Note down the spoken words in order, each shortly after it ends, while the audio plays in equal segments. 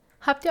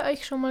Habt ihr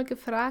euch schon mal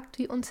gefragt,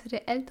 wie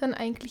unsere Eltern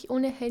eigentlich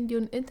ohne Handy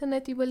und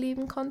Internet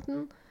überleben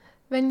konnten?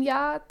 Wenn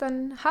ja,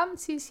 dann haben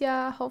sie es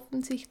ja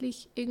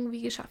offensichtlich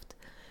irgendwie geschafft.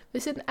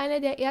 Wir sind eine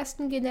der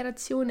ersten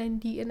Generationen,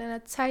 die in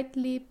einer Zeit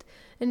lebt,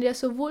 in der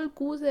sowohl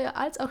gute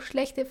als auch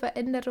schlechte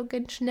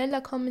Veränderungen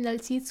schneller kommen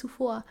als je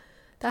zuvor.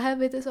 Daher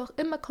wird es auch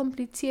immer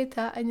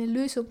komplizierter, eine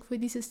Lösung für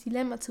dieses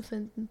Dilemma zu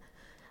finden.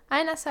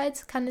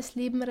 Einerseits kann es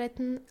Leben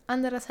retten,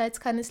 andererseits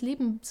kann es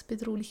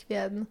lebensbedrohlich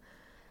werden.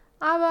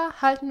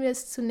 Aber halten wir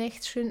es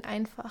zunächst schön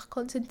einfach.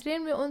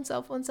 Konzentrieren wir uns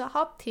auf unser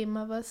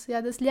Hauptthema, was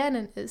ja das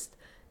Lernen ist.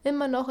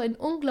 Immer noch ein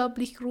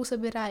unglaublich großer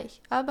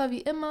Bereich. Aber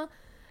wie immer,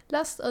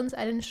 lasst uns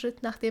einen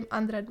Schritt nach dem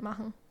anderen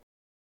machen.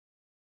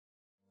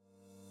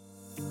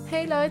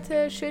 Hey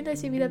Leute, schön,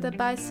 dass ihr wieder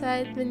dabei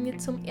seid. Wenn ihr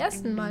zum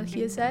ersten Mal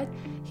hier seid,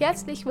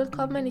 herzlich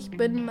willkommen. Ich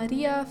bin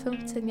Maria,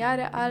 15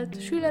 Jahre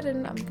alt,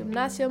 Schülerin am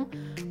Gymnasium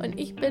und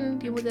ich bin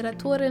die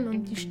Moderatorin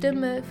und die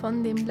Stimme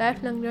von dem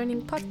Lifelong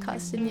Learning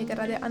Podcast, den ihr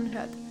gerade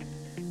anhört.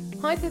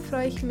 Heute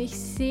freue ich mich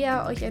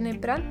sehr, euch eine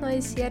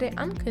brandneue Serie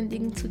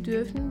ankündigen zu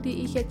dürfen,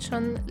 die ich jetzt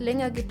schon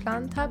länger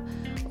geplant habe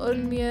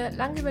und mir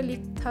lange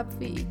überlegt habe,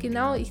 wie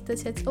genau ich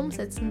das jetzt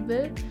umsetzen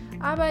will.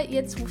 Aber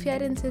jetzt, wo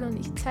Ferien sind und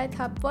ich Zeit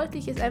habe, wollte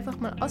ich es einfach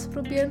mal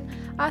ausprobieren,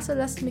 also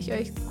lasst mich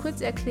euch kurz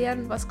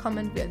erklären, was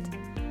kommen wird.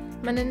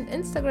 Meinen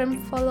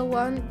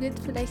Instagram-Followern wird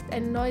vielleicht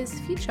ein neues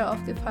Feature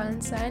aufgefallen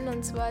sein,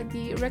 und zwar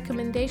die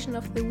Recommendation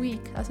of the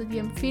Week, also die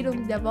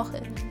Empfehlung der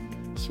Woche.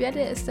 Ich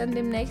werde es dann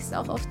demnächst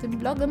auch auf dem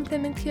Blog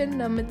implementieren,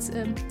 damit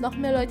noch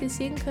mehr Leute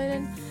sehen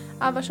können.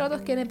 Aber schaut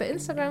auch gerne bei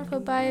Instagram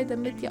vorbei,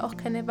 damit ihr auch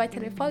keine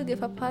weitere Folge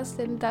verpasst,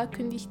 denn da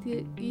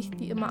kündige ich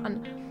die immer an.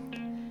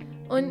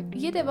 Und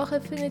jede Woche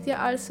findet ihr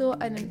also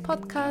einen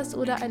Podcast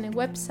oder eine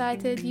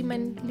Webseite, die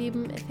mein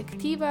Leben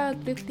effektiver,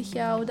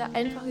 glücklicher oder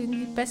einfach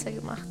irgendwie besser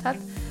gemacht hat.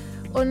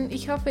 Und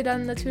ich hoffe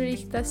dann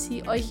natürlich, dass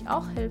sie euch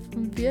auch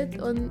helfen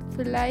wird und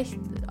vielleicht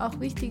auch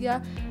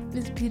wichtiger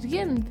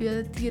inspirieren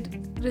wird, die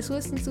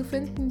Ressourcen zu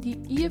finden, die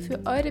ihr für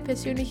eure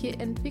persönliche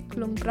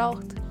Entwicklung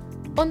braucht.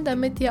 Und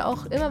damit ihr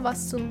auch immer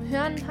was zum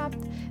Hören habt,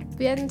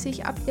 werden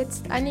sich ab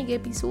jetzt einige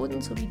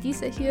Episoden, so wie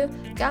diese hier,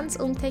 ganz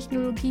um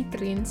Technologie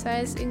drehen,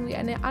 sei es irgendwie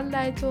eine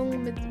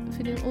Anleitung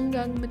für den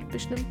Umgang mit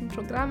bestimmten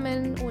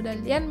Programmen oder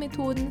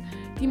Lernmethoden,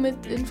 die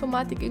mit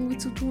Informatik irgendwie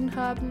zu tun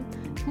haben.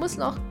 Ich muss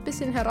noch ein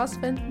bisschen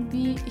herausfinden,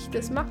 wie ich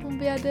das machen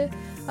werde,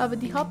 aber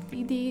die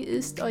Hauptidee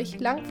ist, euch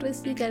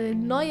langfristig eine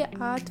neue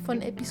Art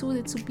von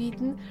Episode zu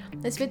bieten.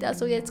 Es wird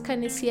also jetzt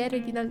keine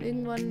Serie, die dann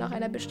irgendwann nach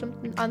einer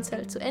bestimmten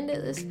Anzahl zu Ende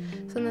ist,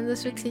 sondern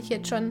das wird sich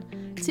jetzt schon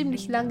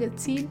ziemlich lange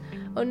ziehen.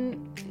 Und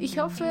ich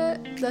hoffe,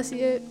 dass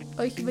ihr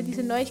euch über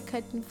diese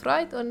Neuigkeiten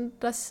freut und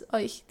dass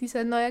euch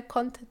dieser neue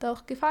Content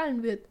auch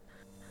gefallen wird.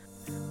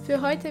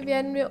 Für heute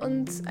werden wir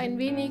uns ein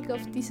wenig auf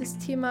dieses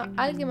Thema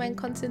allgemein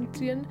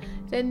konzentrieren,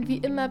 denn wie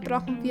immer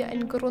brauchen wir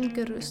ein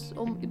Grundgerüst,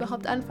 um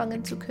überhaupt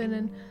anfangen zu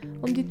können.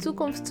 Um die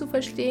Zukunft zu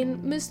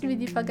verstehen, müssen wir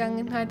die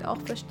Vergangenheit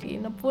auch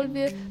verstehen, obwohl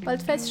wir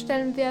bald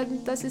feststellen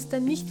werden, dass es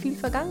dann nicht viel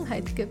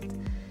Vergangenheit gibt.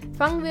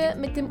 Fangen wir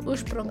mit dem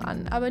Ursprung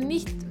an, aber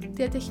nicht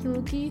der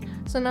Technologie,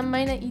 sondern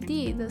meiner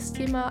Idee. Das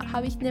Thema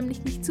habe ich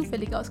nämlich nicht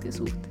zufällig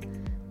ausgesucht.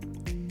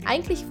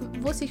 Eigentlich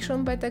wusste ich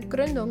schon bei der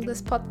Gründung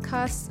des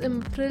Podcasts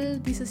im April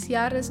dieses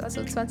Jahres,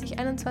 also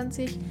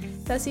 2021,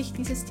 dass ich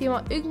dieses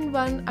Thema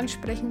irgendwann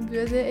ansprechen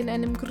würde in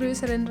einem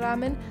größeren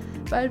Rahmen,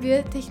 weil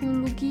wir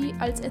Technologie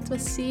als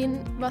etwas sehen,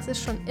 was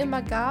es schon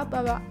immer gab,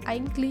 aber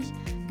eigentlich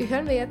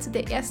gehören wir ja zu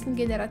der ersten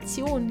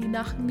Generation, die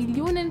nach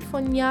Millionen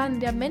von Jahren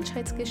der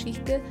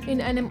Menschheitsgeschichte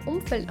in einem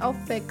Umfeld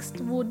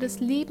aufwächst, wo das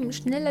Leben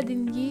schneller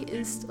denn je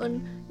ist.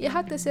 Und ihr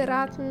habt es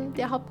erraten,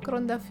 der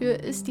Hauptgrund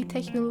dafür ist die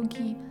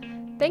Technologie.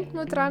 Denkt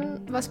nur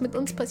dran, was mit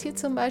uns passiert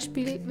zum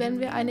Beispiel, wenn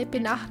wir eine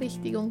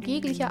Benachrichtigung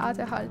jeglicher Art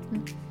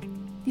erhalten.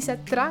 Dieser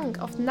Drang,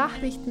 auf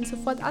Nachrichten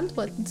sofort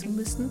antworten zu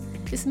müssen,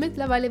 ist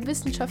mittlerweile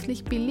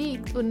wissenschaftlich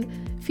belegt und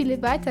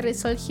viele weitere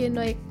solche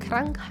neue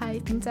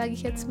Krankheiten, sage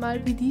ich jetzt mal,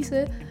 wie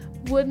diese,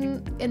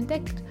 wurden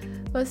entdeckt.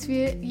 Was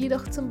wir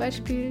jedoch zum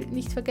Beispiel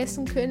nicht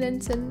vergessen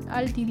können, sind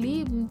all die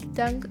Leben, die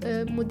dank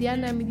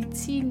moderner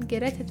Medizin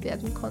gerettet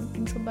werden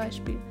konnten zum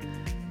Beispiel.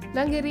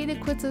 Lange Rede,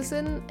 kurzer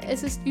Sinn,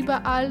 es ist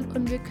überall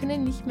und wir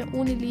können nicht mehr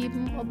ohne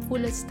leben,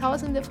 obwohl es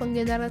Tausende von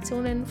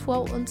Generationen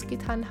vor uns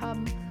getan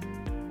haben.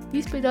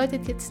 Dies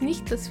bedeutet jetzt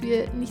nicht, dass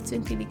wir nicht so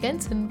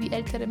intelligent sind wie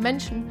ältere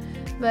Menschen,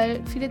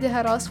 weil viele der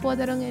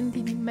Herausforderungen,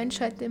 die die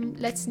Menschheit im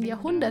letzten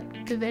Jahrhundert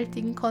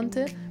bewältigen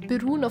konnte,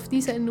 beruhen auf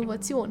dieser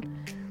Innovation.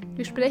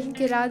 Wir sprechen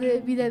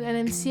gerade wieder in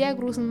einem sehr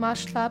großen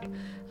Maßstab,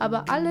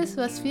 aber alles,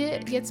 was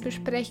wir jetzt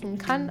besprechen,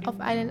 kann auf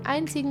einen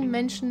einzigen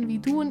Menschen wie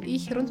du und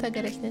ich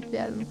runtergerechnet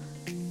werden.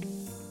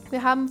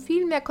 Wir haben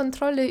viel mehr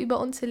Kontrolle über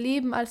unser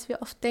Leben, als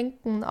wir oft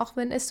denken, auch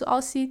wenn es so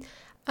aussieht,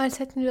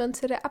 als hätten wir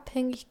unsere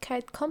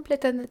Abhängigkeit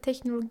komplett an der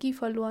Technologie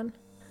verloren.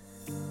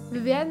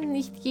 Wir werden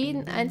nicht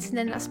jeden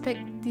einzelnen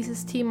Aspekt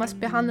dieses Themas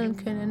behandeln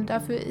können,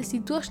 dafür ist die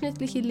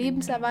durchschnittliche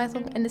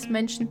Lebenserwartung eines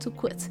Menschen zu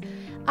kurz.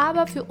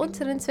 Aber für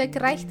unseren Zweck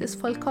reicht es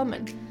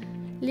vollkommen.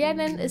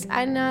 Lernen ist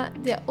einer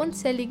der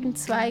unzähligen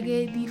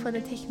Zweige, die von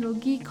der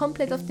Technologie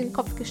komplett auf den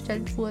Kopf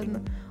gestellt wurden.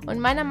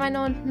 Und meiner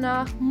Meinung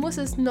nach muss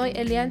es neu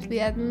erlernt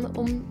werden,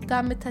 um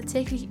damit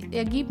tatsächlich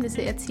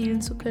Ergebnisse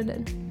erzielen zu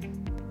können.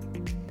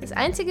 Das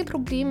einzige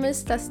Problem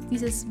ist, dass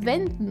dieses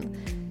Wenden,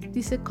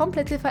 diese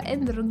komplette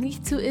Veränderung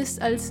nicht so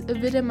ist, als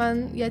würde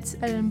man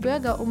jetzt einen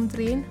Burger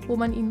umdrehen, wo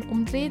man ihn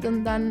umdreht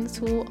und dann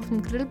so auf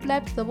dem Grill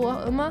bleibt oder wo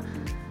auch immer.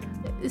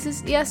 Es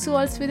ist eher so,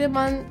 als würde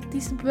man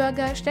diesen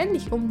Burger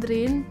ständig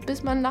umdrehen,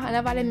 bis man nach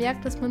einer Weile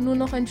merkt, dass man nur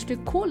noch ein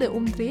Stück Kohle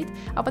umdreht,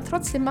 aber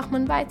trotzdem macht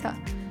man weiter.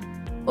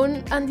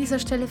 Und an dieser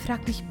Stelle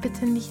frag mich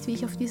bitte nicht, wie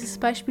ich auf dieses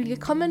Beispiel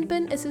gekommen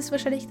bin. Es ist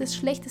wahrscheinlich das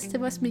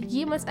Schlechteste, was mir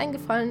jemals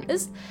eingefallen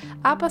ist,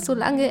 aber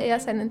solange er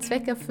seinen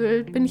Zweck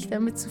erfüllt, bin ich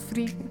damit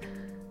zufrieden.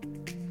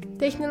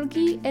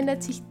 Technologie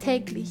ändert sich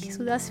täglich,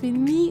 sodass wir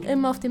nie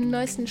immer auf dem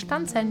neuesten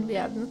Stand sein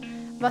werden,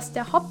 was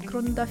der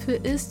Hauptgrund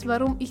dafür ist,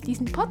 warum ich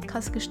diesen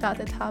Podcast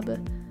gestartet habe.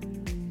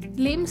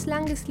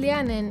 Lebenslanges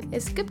Lernen,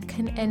 es gibt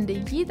kein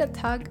Ende. Jeder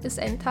Tag ist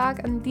ein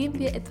Tag, an dem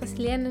wir etwas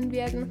lernen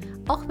werden,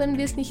 auch wenn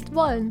wir es nicht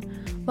wollen.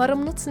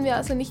 Warum nutzen wir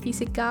also nicht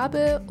diese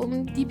Gabe,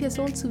 um die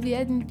Person zu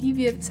werden, die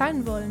wir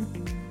sein wollen?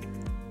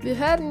 Wir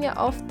hören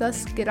ja oft,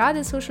 dass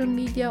gerade Social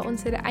Media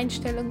unsere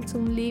Einstellung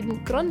zum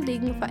Leben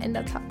grundlegend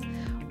verändert hat.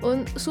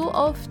 Und so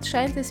oft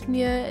scheint es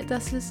mir,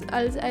 dass es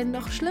als ein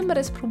noch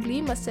schlimmeres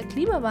Problem als der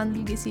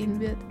Klimawandel gesehen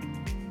wird.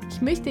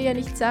 Ich möchte ja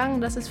nicht sagen,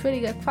 dass es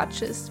völliger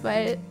Quatsch ist,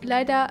 weil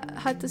leider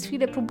hat es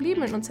viele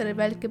Probleme in unsere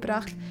Welt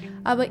gebracht,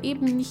 aber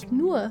eben nicht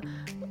nur.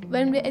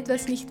 Wenn wir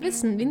etwas nicht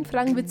wissen, wen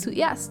fragen wir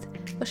zuerst?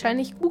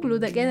 Wahrscheinlich Google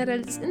oder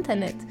generell das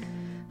Internet.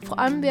 Vor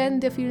allem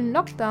während der vielen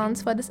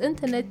Lockdowns war das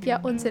Internet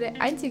ja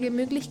unsere einzige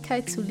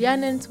Möglichkeit zu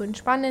lernen, zu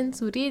entspannen,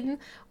 zu reden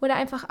oder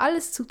einfach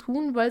alles zu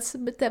tun, weil es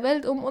mit der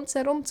Welt um uns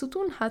herum zu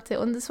tun hatte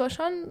und es war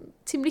schon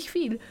ziemlich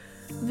viel.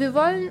 Wir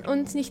wollen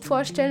uns nicht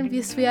vorstellen, wie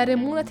es wäre,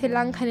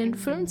 monatelang keinen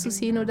Film zu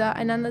sehen oder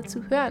einander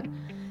zu hören.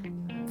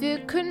 Wir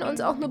können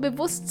uns auch nur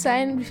bewusst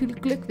sein, wie viel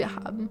Glück wir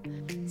haben.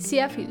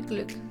 Sehr viel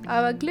Glück.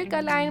 Aber Glück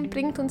allein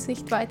bringt uns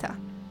nicht weiter.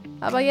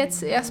 Aber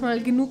jetzt erstmal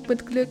genug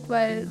mit Glück,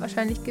 weil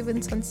wahrscheinlich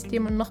gewinnt sonst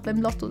jemand noch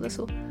beim Lotto oder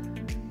so.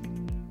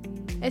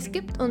 Es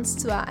gibt uns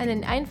zwar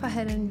einen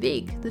einfacheren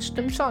Weg, das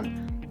stimmt schon,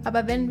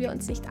 aber wenn wir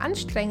uns nicht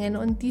anstrengen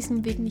und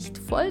diesem Weg nicht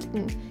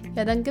folgen,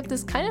 ja, dann gibt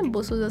es keinen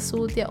Bus oder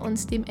so, der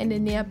uns dem Ende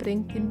näher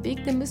bringt. Den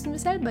Weg, den müssen wir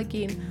selber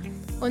gehen.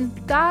 Und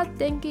da,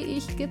 denke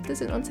ich, gibt es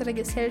in unserer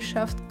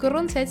Gesellschaft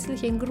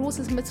grundsätzlich ein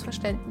großes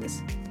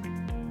Missverständnis.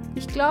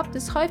 Ich glaube,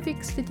 das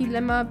häufigste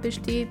Dilemma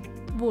besteht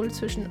wohl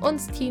zwischen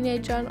uns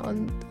Teenagern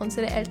und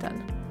unseren Eltern.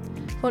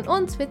 Von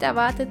uns wird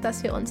erwartet,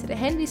 dass wir unsere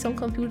Handys und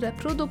Computer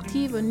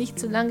produktiv und nicht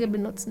zu lange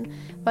benutzen,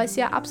 was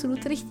ja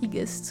absolut richtig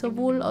ist,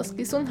 sowohl aus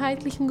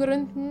gesundheitlichen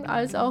Gründen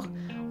als auch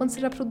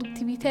unserer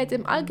Produktivität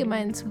im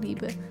Allgemeinen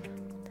zuliebe.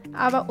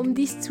 Aber um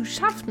dies zu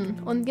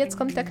schaffen, und jetzt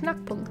kommt der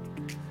Knackpunkt,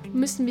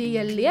 müssen wir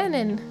ja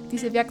lernen,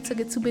 diese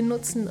Werkzeuge zu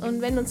benutzen.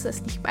 Und wenn uns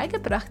das nicht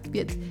beigebracht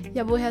wird,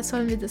 ja, woher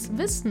sollen wir das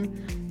wissen?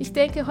 Ich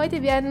denke,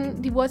 heute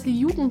werden die Worte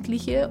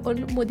Jugendliche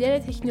und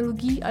moderne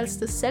Technologie als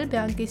dasselbe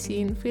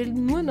angesehen. Fehlt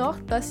nur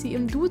noch, dass sie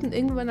im Duden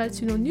irgendwann als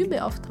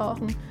Synonyme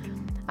auftauchen.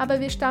 Aber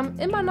wir stammen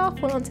immer noch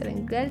von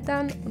unseren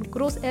Eltern und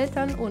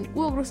Großeltern und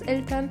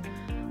Urgroßeltern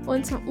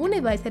und zwar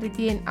ohne weitere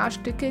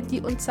DNA-Stücke,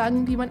 die uns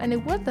sagen, wie man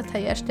eine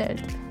Word-Datei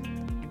erstellt.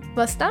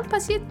 Was dann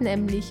passiert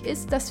nämlich,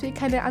 ist, dass wir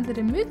keine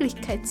andere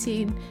Möglichkeit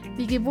sehen,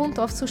 wie gewohnt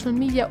auf Social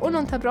Media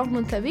ununterbrochen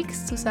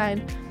unterwegs zu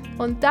sein.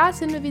 Und da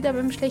sind wir wieder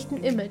beim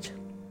schlechten Image.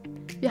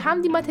 Wir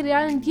haben die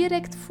Materialien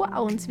direkt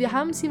vor uns, wir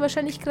haben sie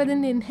wahrscheinlich gerade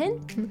in den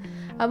Händen,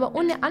 aber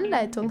ohne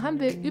Anleitung haben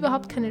wir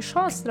überhaupt keine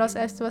Chance, daraus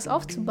erst was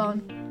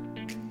aufzubauen.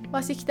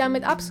 Was ich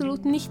damit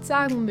absolut nicht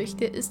sagen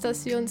möchte, ist,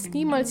 dass wir uns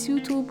niemals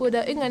YouTube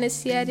oder irgendeine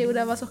Serie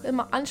oder was auch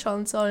immer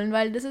anschauen sollen,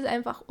 weil das ist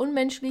einfach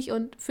unmenschlich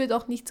und führt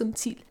auch nicht zum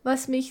Ziel.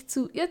 Was mich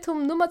zu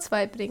Irrtum Nummer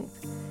 2 bringt.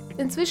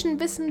 Inzwischen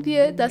wissen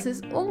wir, dass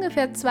es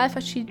ungefähr 2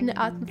 verschiedene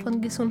Arten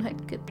von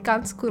Gesundheit gibt,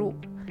 ganz grob.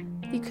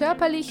 Die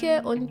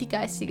körperliche und die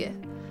geistige.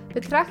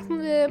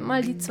 Betrachten wir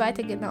mal die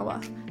zweite genauer.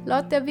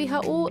 Laut der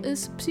WHO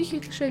ist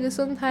psychische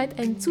Gesundheit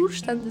ein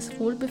Zustand des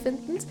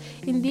Wohlbefindens,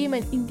 in dem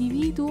ein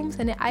Individuum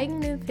seine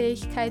eigenen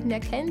Fähigkeiten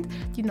erkennt,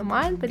 die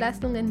normalen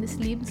Belastungen des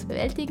Lebens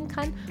bewältigen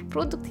kann,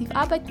 produktiv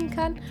arbeiten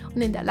kann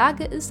und in der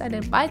Lage ist,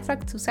 einen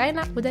Beitrag zu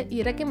seiner oder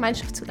ihrer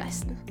Gemeinschaft zu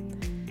leisten.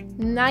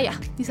 Naja,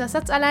 dieser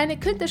Satz alleine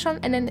könnte schon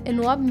einen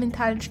enormen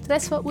mentalen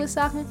Stress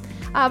verursachen,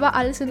 aber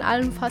alles in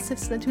allem fasst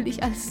es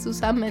natürlich alles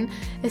zusammen.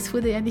 Es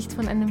wurde ja nicht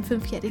von einem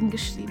 5-Jährigen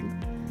geschrieben.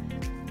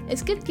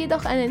 Es gibt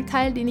jedoch einen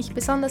Teil, den ich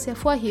besonders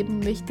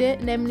hervorheben möchte,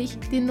 nämlich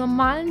den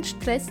normalen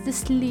Stress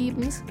des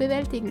Lebens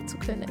bewältigen zu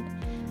können.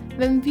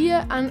 Wenn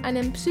wir an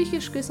einen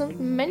psychisch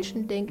gesunden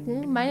Menschen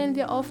denken, meinen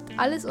wir oft,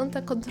 alles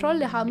unter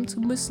Kontrolle haben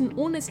zu müssen,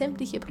 ohne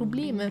sämtliche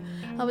Probleme.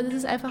 Aber das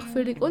ist einfach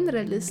völlig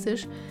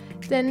unrealistisch,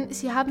 denn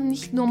sie haben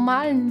nicht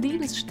normalen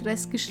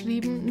Lebensstress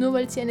geschrieben, nur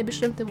weil sie eine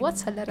bestimmte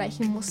Wortzahl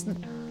erreichen mussten.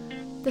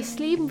 Das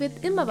Leben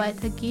wird immer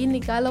weitergehen,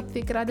 egal ob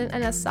wir gerade in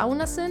einer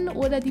Sauna sind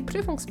oder die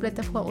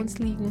Prüfungsblätter vor uns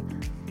liegen.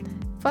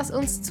 Was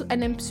uns zu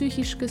einem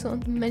psychisch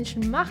gesunden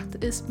Menschen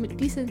macht, ist, mit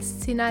diesen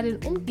Szenarien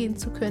umgehen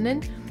zu können.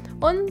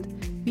 Und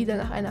wieder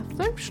nach einer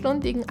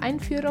 5-stündigen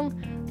Einführung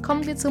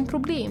kommen wir zum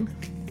Problem.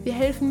 Wir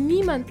helfen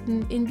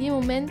niemandem in dem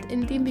Moment,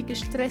 in dem wir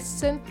gestresst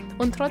sind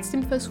und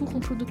trotzdem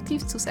versuchen,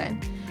 produktiv zu sein.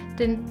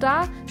 Denn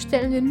da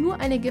stellen wir nur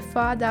eine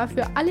Gefahr dar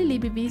für alle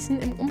Lebewesen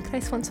im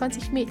Umkreis von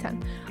 20 Metern.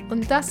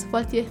 Und das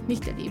wollt ihr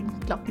nicht erleben,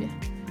 glaubt mir.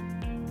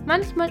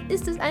 Manchmal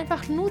ist es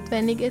einfach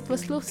notwendig,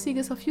 etwas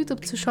Lustiges auf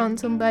YouTube zu schauen,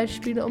 zum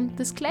Beispiel, um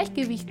das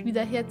Gleichgewicht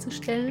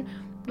wiederherzustellen,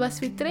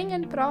 was wir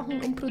dringend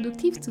brauchen, um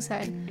produktiv zu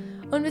sein.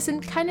 Und wir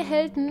sind keine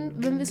Helden,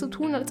 wenn wir so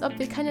tun, als ob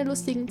wir keine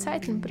lustigen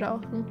Zeiten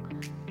brauchen.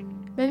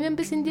 Wenn wir ein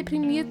bisschen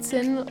deprimiert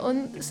sind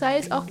und sei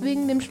es auch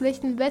wegen dem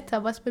schlechten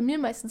Wetter, was bei mir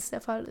meistens der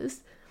Fall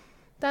ist,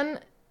 dann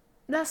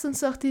lasst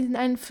uns doch diesen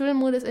einen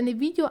Film oder das eine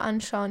Video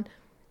anschauen.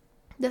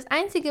 Das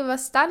Einzige,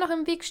 was da noch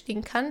im Weg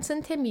stehen kann,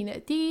 sind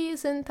Termine. Die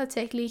sind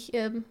tatsächlich,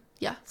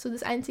 so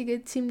das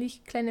einzige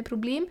ziemlich kleine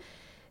Problem.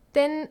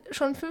 Denn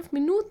schon 5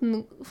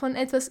 Minuten von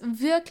etwas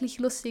wirklich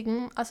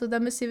Lustigem, also da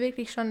müsst ihr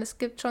wirklich schon, es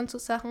gibt schon so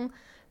Sachen,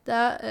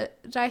 da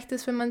reicht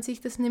es, wenn man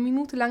sich das eine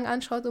Minute lang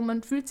anschaut und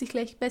man fühlt sich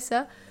gleich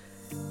besser.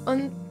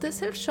 Und das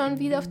hilft schon,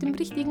 wieder auf dem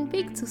richtigen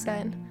Weg zu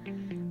sein.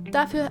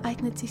 Dafür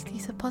eignet sich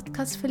dieser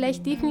Podcast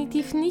vielleicht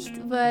definitiv nicht,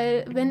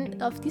 weil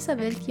wenn auf dieser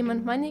Welt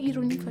jemand meine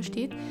Ironie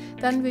versteht,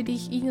 dann würde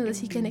ich ihn oder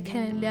sie gerne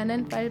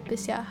kennenlernen, weil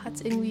bisher hat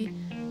es irgendwie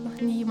noch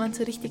nie jemand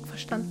so richtig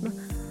verstanden.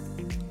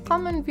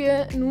 Kommen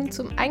wir nun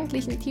zum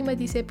eigentlichen Thema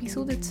dieser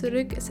Episode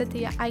zurück. Es hätte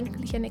ja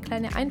eigentlich eine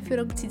kleine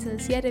Einführung zu dieser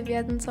Serie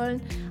werden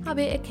sollen,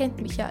 aber ihr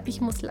kennt mich ja, ich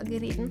muss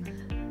lange reden.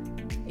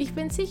 Ich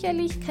bin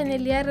sicherlich keine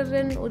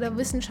Lehrerin oder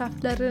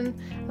Wissenschaftlerin,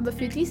 aber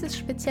für dieses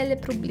spezielle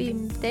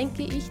Problem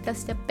denke ich,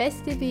 dass der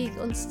beste Weg,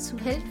 uns zu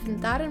helfen,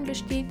 darin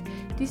besteht,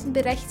 diesen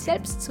Bereich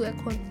selbst zu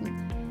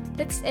erkunden.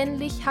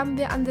 Letztendlich haben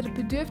wir andere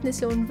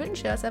Bedürfnisse und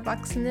Wünsche als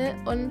Erwachsene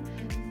und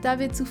da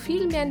wir zu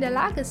viel mehr in der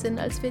Lage sind,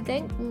 als wir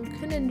denken,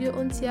 können wir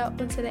uns ja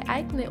unsere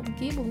eigene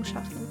Umgebung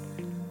schaffen.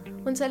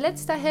 Unser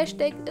letzter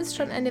Hashtag ist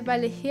schon eine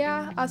Weile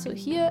her, also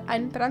hier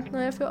ein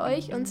brandneuer für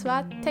euch, und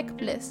zwar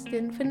TEC14,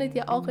 den findet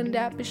ihr auch in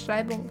der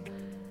Beschreibung.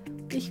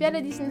 Ich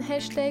werde diesen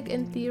Hashtag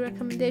in die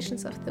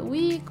Recommendations of the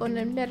Week und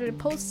in mehrere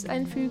Posts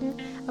einfügen,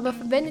 aber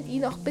verwendet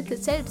ihn auch bitte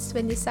selbst,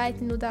 wenn ihr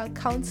Seiten oder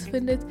Accounts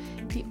findet,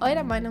 die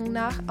eurer Meinung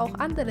nach auch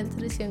andere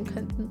interessieren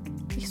könnten.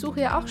 Ich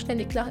suche ja auch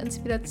ständig nach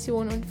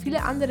Inspiration und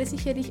viele andere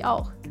sicherlich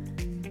auch.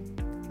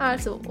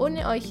 Also,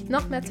 ohne euch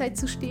noch mehr Zeit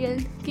zu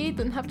stehlen,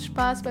 geht und habt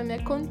Spaß beim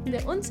Erkunden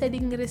der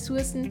unzähligen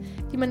Ressourcen,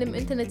 die man im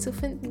Internet so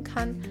finden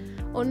kann.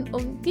 Und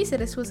um diese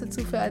Ressource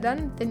zu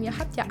fördern, denn ihr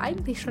habt ja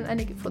eigentlich schon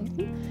eine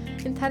gefunden,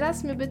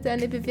 hinterlasst mir bitte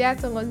eine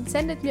Bewertung und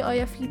sendet mir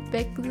euer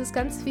Feedback. Das ist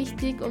ganz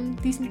wichtig, um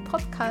diesen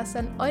Podcast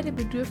an eure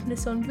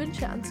Bedürfnisse und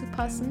Wünsche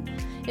anzupassen.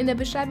 In der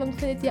Beschreibung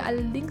findet ihr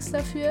alle Links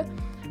dafür.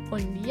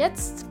 Und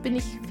jetzt bin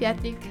ich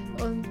fertig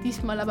und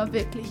diesmal aber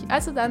wirklich.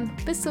 Also dann,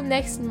 bis zum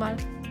nächsten Mal.